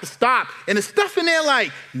 Y'all got to stop. And the stuff in there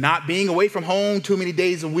like not being away from home too many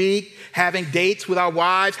days a week, having dates with our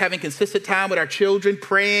wives, having consistent time with our children,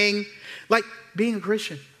 praying, like being a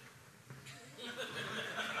Christian.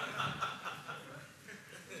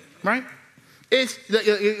 Right? It's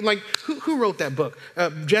like, who wrote that book?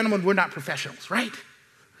 Gentlemen, we're not professionals, right?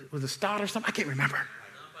 Was it Stott or something? I can't remember.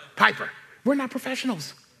 Piper. We're not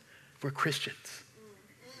professionals. We're Christians.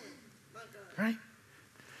 Right?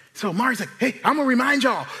 So Mari's like, hey, I'm going to remind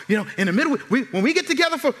y'all, in the middle, when we get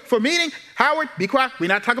together for meeting, Howard, be quiet. We're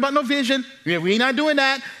not talking about no vision. We're not doing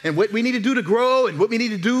that. And what we need to do to grow and what we need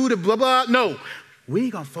to do to blah, blah. No,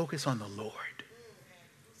 we're going to focus on the Lord.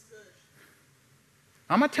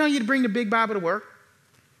 I'm not telling you to bring the big Bible to work.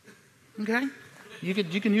 Okay? You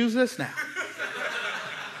can use this now.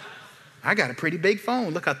 I got a pretty big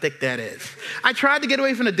phone. Look how thick that is. I tried to get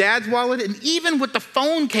away from the dad's wallet, and even with the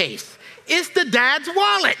phone case, it's the dad's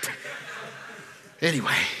wallet.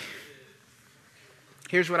 Anyway,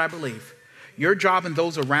 here's what I believe. Your job and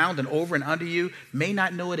those around and over and under you may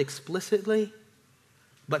not know it explicitly,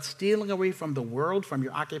 but stealing away from the world, from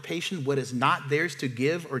your occupation, what is not theirs to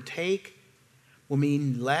give or take, will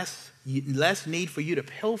mean less need for you to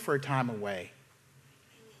pilfer time away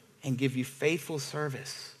and give you faithful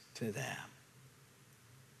service to them.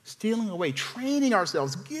 Stealing away, training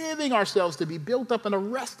ourselves, giving ourselves to be built up and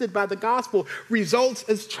arrested by the gospel results,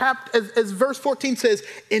 as verse 14 says,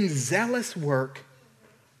 in zealous work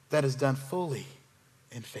that is done fully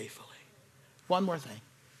and faithfully. One more thing.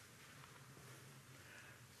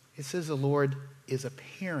 It says the Lord is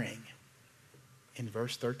appearing in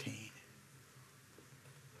verse 13.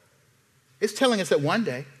 It's telling us that one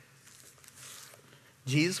day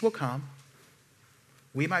Jesus will come.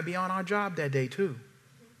 We might be on our job that day too,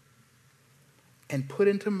 and put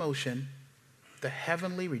into motion the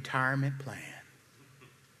heavenly retirement plan.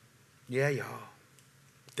 Yeah, y'all.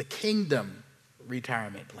 The kingdom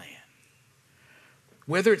retirement plan.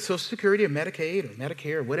 Whether it's Social Security or Medicaid or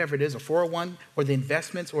Medicare or whatever it is, or 401 or the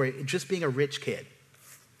investments or just being a rich kid,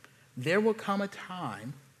 there will come a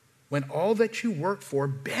time when all that you work for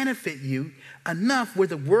benefit you enough where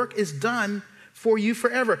the work is done for you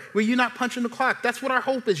forever, where you're not punching the clock. That's what our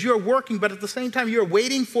hope is. You're working, but at the same time, you're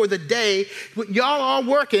waiting for the day. Y'all are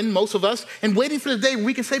working, most of us, and waiting for the day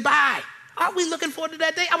we can say bye. Aren't we looking forward to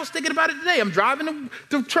that day? I was thinking about it today. I'm driving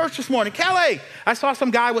to church this morning. Kelly, I saw some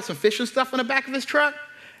guy with some fishing stuff in the back of his truck,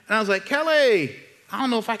 and I was like, Kelly, I don't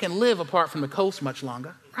know if I can live apart from the coast much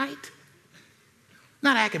longer, right?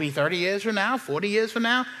 Now, that could be 30 years from now, 40 years from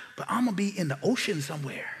now, but I'm going to be in the ocean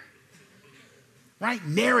somewhere, right?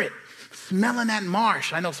 Near it. Smelling that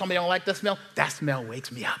marsh. I know somebody don't like that smell. That smell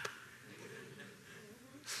wakes me up.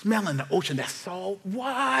 Smelling the ocean, that salt.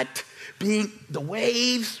 What? Being the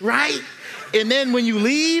waves, right? And then when you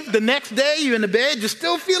leave, the next day you're in the bed, you're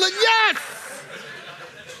still feeling, yes!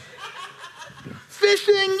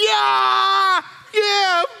 Fishing, yeah,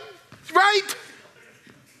 right?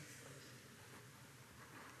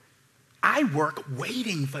 I work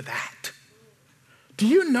waiting for that. Do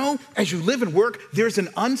you know, as you live and work, there's an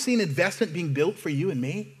unseen investment being built for you and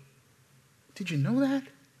me? Did you know that?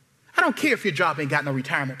 I don't care if your job ain't got no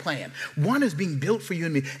retirement plan. One is being built for you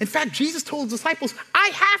and me. In fact, Jesus told his disciples, I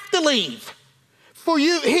have to leave for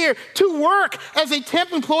you here to work as a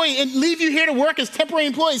temp employee and leave you here to work as temporary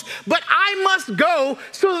employees. But I must go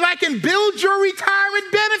so that I can build your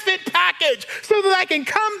retirement benefit package so that I can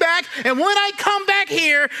come back. And when I come back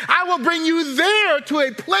here, I will bring you there to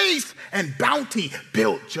a place and bounty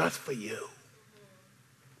built just for you.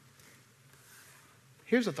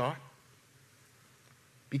 Here's a thought.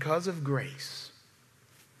 Because of grace,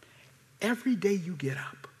 every day you get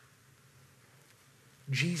up,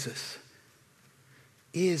 Jesus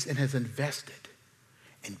is and has invested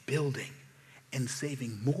in building and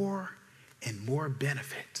saving more and more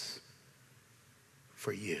benefits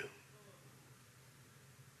for you.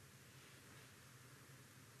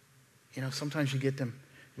 Sometimes you get them.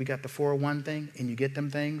 We got the 401 thing, and you get them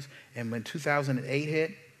things, and when 2008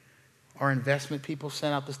 hit, our investment people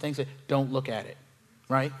sent out this thing, said, don't look at it,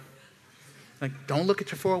 right? Like, don't look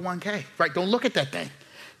at your 401k, right? Don't look at that thing.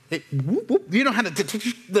 Whoop, whoop. You know how the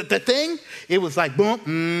thing? It was like,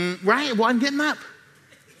 boom, right? It wasn't getting up.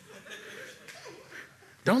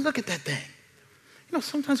 Don't look at that thing.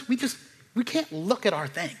 Sometimes we can't look at our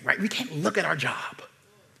thing, right? We can't look at our job.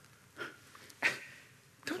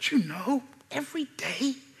 Don't you know, every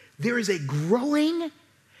day there is a growing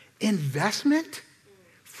investment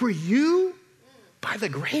for you by the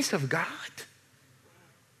grace of God?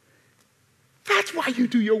 That's why you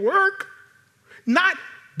do your work. Not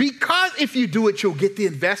because if you do it, you'll get the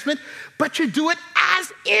investment, but you do it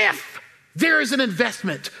as if there is an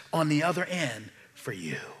investment on the other end for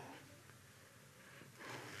you.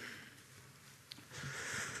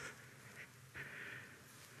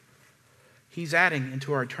 He's adding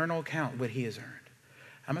into our eternal account what he has earned.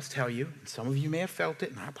 I must tell you, and some of you may have felt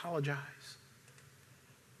it, and I apologize,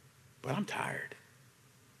 but I'm tired.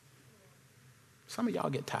 Some of y'all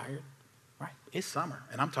get tired, right? It's summer,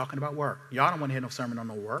 and I'm talking about work. Y'all don't want to hear no sermon on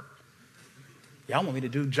no work. Y'all want me to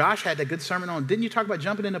do, Josh had that good sermon on, didn't you talk about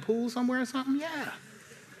jumping in the pool somewhere or something? Yeah.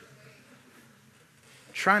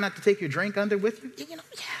 Try not to take your drink under with you? You know,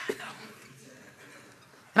 yeah, I know.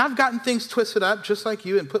 And I've gotten things twisted up just like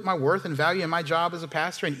you and put my worth and value in my job as a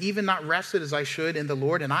pastor and even not rested as I should in the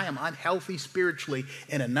Lord. And I am unhealthy spiritually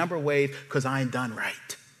in a number of ways because I ain't done right.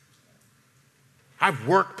 I've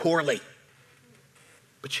worked poorly.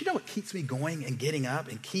 But you know what keeps me going and getting up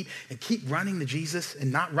and keep running to Jesus and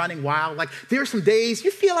not running wild? Like there are some days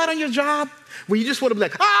you feel out on your job where you just want to be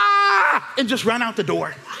like, ah, and just run out the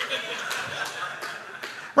door.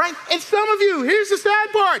 Right? And some of you, here's the sad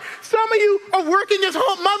part. Some of you are working as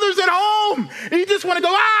mothers at home. And you just want to go,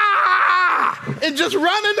 ah, and just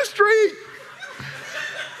run in the street.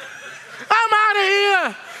 I'm out of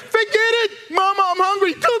here. Forget it. Mama, I'm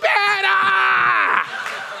hungry. Too bad. Ah.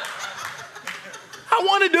 I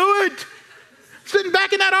want to do it. Sitting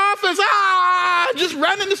back in that office. Ah, just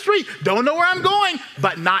run in the street. Don't know where I'm going,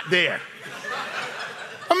 but not there.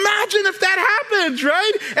 Imagine if that happens,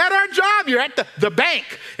 right? At our job, you're at the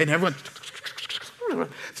bank, and everyone,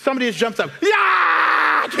 somebody just jumps up. Yeah,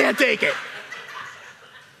 I can't take it.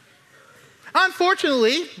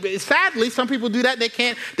 Unfortunately, sadly, some people do that. They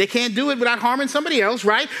can't do it without harming somebody else,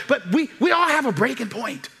 right? But we all have a breaking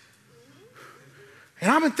point. And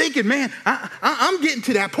I've been thinking, man, I'm getting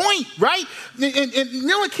to that point, right? And you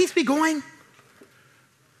know what keeps me going?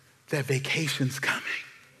 That vacation's coming.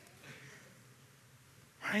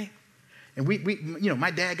 Right? And we my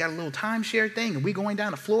dad got a little timeshare thing, and we going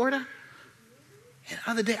down to Florida. And the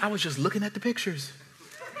other day, I was just looking at the pictures.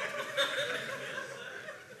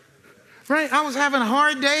 Right? I was having a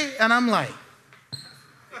hard day, and I'm like,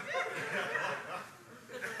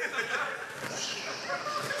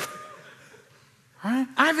 right?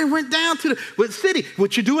 I even went down to the city.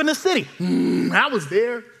 What you do in the city? I was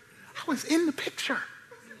there. I was in the picture.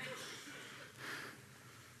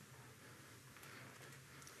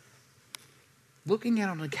 Looking at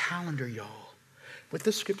on the calendar, y'all, what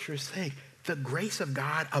the scripture is saying, the grace of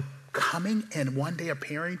God coming and one day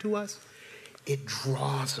appearing to us, it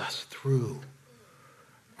draws us through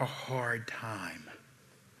a hard time.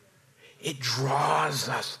 It draws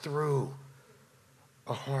us through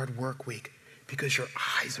a hard work week because your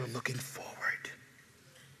eyes are looking forward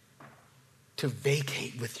to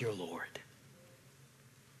vacate with your Lord.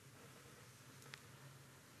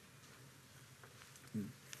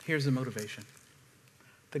 Here's the motivation.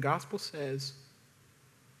 The gospel says,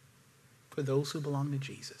 for those who belong to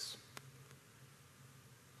Jesus,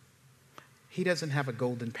 he doesn't have a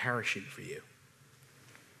golden parachute for you.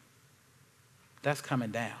 That's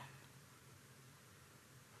coming down.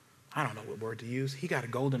 I don't know what word to use. He got a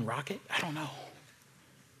golden rocket? I don't know.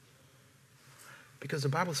 Because the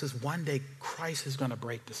Bible says one day Christ is going to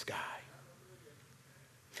break the sky.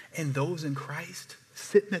 And those in Christ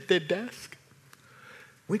sitting at their desk,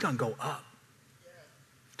 we're going to go up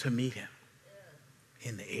to meet him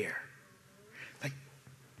in the air. Like,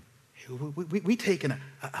 we taking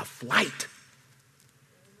a flight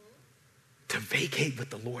to vacate with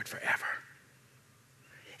the Lord forever.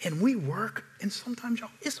 And we work, and sometimes, y'all,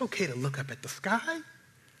 it's okay to look up at the sky.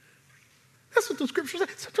 That's what the scripture says.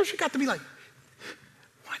 Sometimes you got to be like,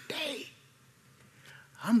 one day,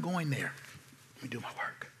 I'm going there. Let me do my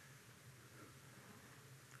work.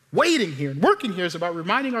 Waiting here and working here is about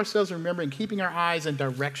reminding ourselves and remembering, keeping our eyes and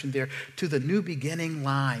direction there to the new beginning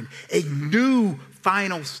line, a new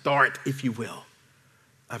final start, if you will,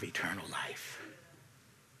 of eternal life.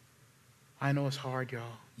 I know it's hard, y'all.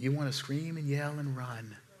 You want to scream and yell and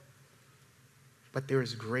run. But there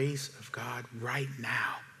is grace of God right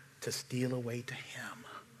now to steal away to him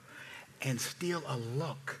and steal a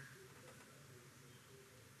look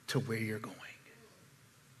to where you're going.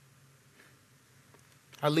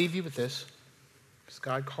 I'll leave you with this. Because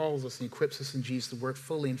God calls us and equips us in Jesus to work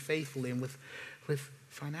fully and faithfully and with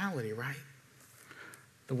finality, right?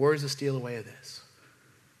 The words that steal away are this.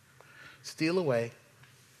 Steal away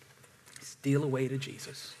to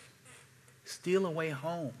Jesus. Steal away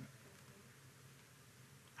home.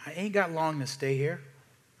 I ain't got long to stay here.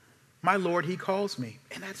 My Lord, he calls me.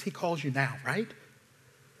 And he calls you now, right?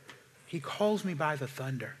 He calls me by the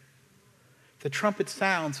thunder. The trumpet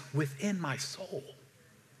sounds within my soul.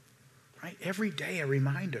 Right? Every day a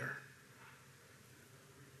reminder.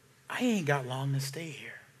 I ain't got long to stay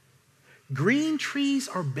here. Green trees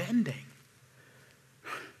are bending.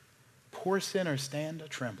 Poor sinners stand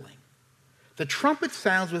a-trembling. The trumpet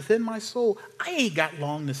sounds within my soul. I ain't got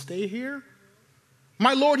long to stay here.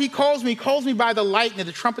 My Lord, he calls me by the light, and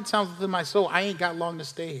the trumpet sounds within my soul. I ain't got long to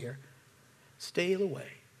stay here. Steal away.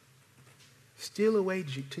 Steal away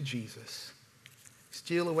to Jesus.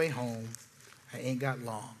 Steal away home. I ain't got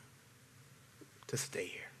long to stay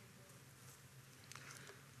here.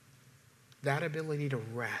 That ability to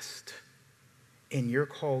rest in your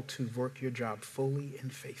call to work your job fully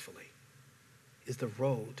and faithfully is the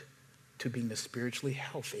road to being a spiritually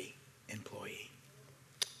healthy employee.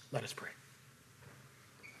 Let us pray.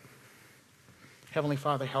 Heavenly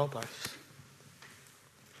Father, help us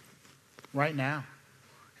right now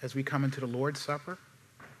as we come into the Lord's Supper,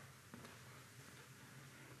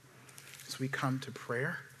 as we come to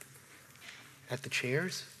prayer at the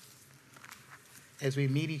chairs, as we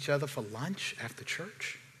meet each other for lunch after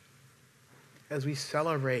church, as we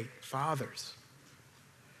celebrate fathers.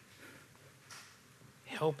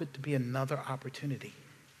 Help it to be another opportunity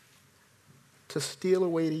to steal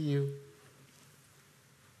away to you.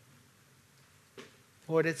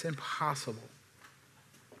 Lord, it's impossible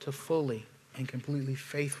to fully and completely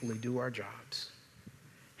faithfully do our jobs.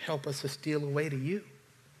 Help us to steal away to you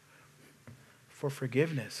for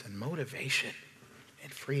forgiveness and motivation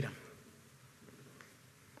and freedom.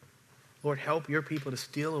 Lord, help your people to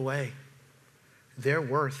steal away their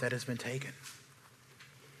worth that has been taken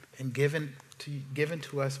and given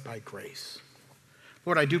to us by grace.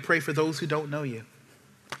 Lord, I do pray for those who don't know you,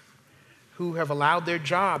 who have allowed their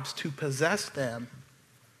jobs to possess them,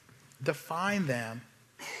 define them,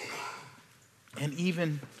 and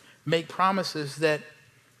even make promises that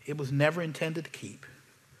it was never intended to keep.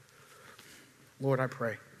 Lord, I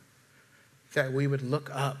pray that we would look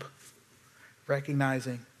up,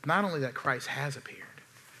 recognizing not only that Christ has appeared,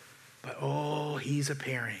 but he's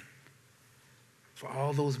appearing for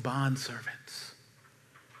all those bondservants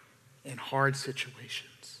in hard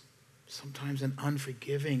situations, sometimes in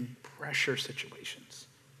unforgiving pressure situations.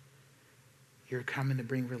 You're coming to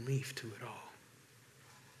bring relief to it all.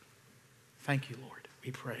 Thank you, Lord.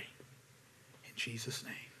 We pray in Jesus'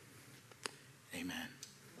 name. Amen.